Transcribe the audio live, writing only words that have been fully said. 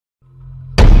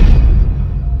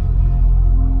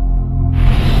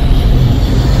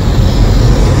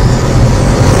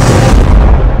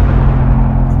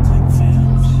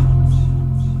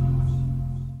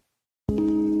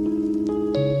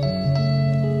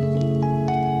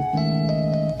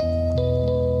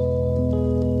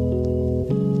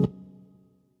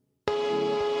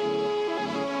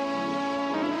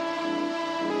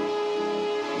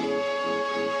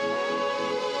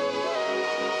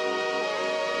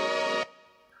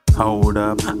Hold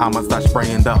up, I'ma start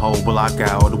spraying the whole block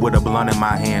out with a blunt in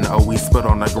my hand. Oh, we spit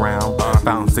on the ground.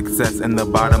 Found success in the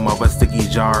bottom of a sticky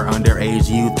jar. Underage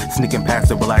youth sneaking past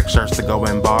the black shirts to go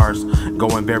in bars,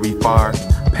 going very far.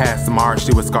 Past Mars,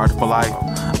 she was scarred for life.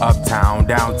 Uptown,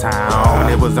 downtown,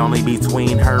 it was only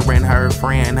between her and her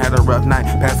friend. Had a rough night,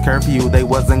 past curfew, they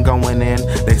wasn't going in.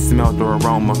 They smelled the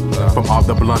aroma from all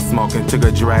the blunt smoking. Took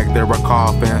a drag, they were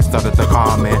coughing, started to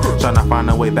call me. Trying to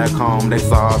find a way back home, they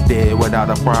saw dead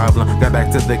without a problem. Got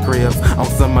back to the cribs on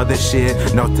some other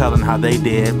shit, no telling how they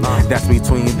did. That's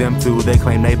between them two, they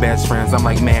claim they best friends. I'm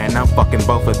like, man, I'm fucking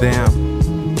both of them.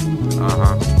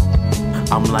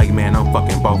 I'm like, man, I'm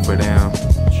fucking both of them.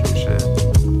 True shit.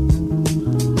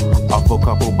 Off a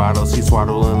couple bottles, she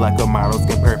swaddling like a model,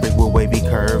 skin perfect with wavy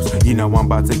curves. You know I'm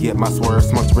about to get my swerve,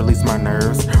 smokes release my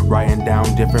nerves. Writing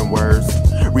down different words,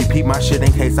 repeat my shit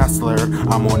in case I slur.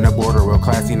 I'm on the border, real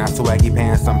classy, not swaggy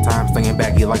pants. Sometimes staying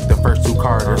baggy like the first two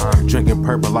Carters. Drinking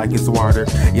purple like it's water.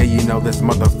 Yeah, you know this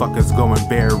motherfucker's going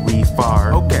very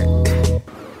far. Okay.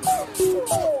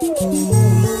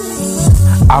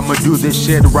 I'ma do this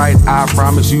shit right, I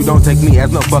promise you. Don't take me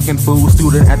as no fucking fool.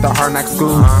 Student at the hard knock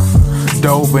school.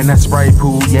 Dove in that spray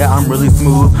pool, yeah, I'm really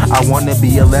smooth. I wanna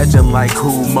be a legend like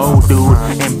who? Mo dude,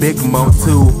 and Big Mo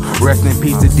too. Rest in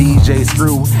peace to DJ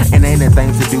Screw. And ain't a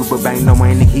thing to do but bang no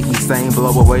way to keep me sane.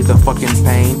 Blow away the fucking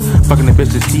pain. Fucking the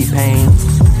bitch's T-Pain.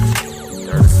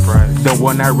 The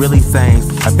one that really sings.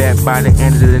 I bet by the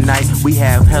end of the night we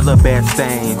have hella bad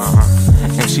stains.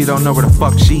 And she don't know where the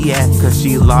fuck she at, cause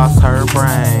she lost her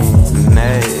brain.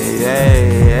 Hey,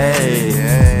 hey, hey,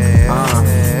 hey,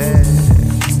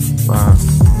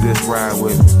 this ride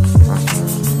with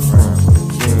me.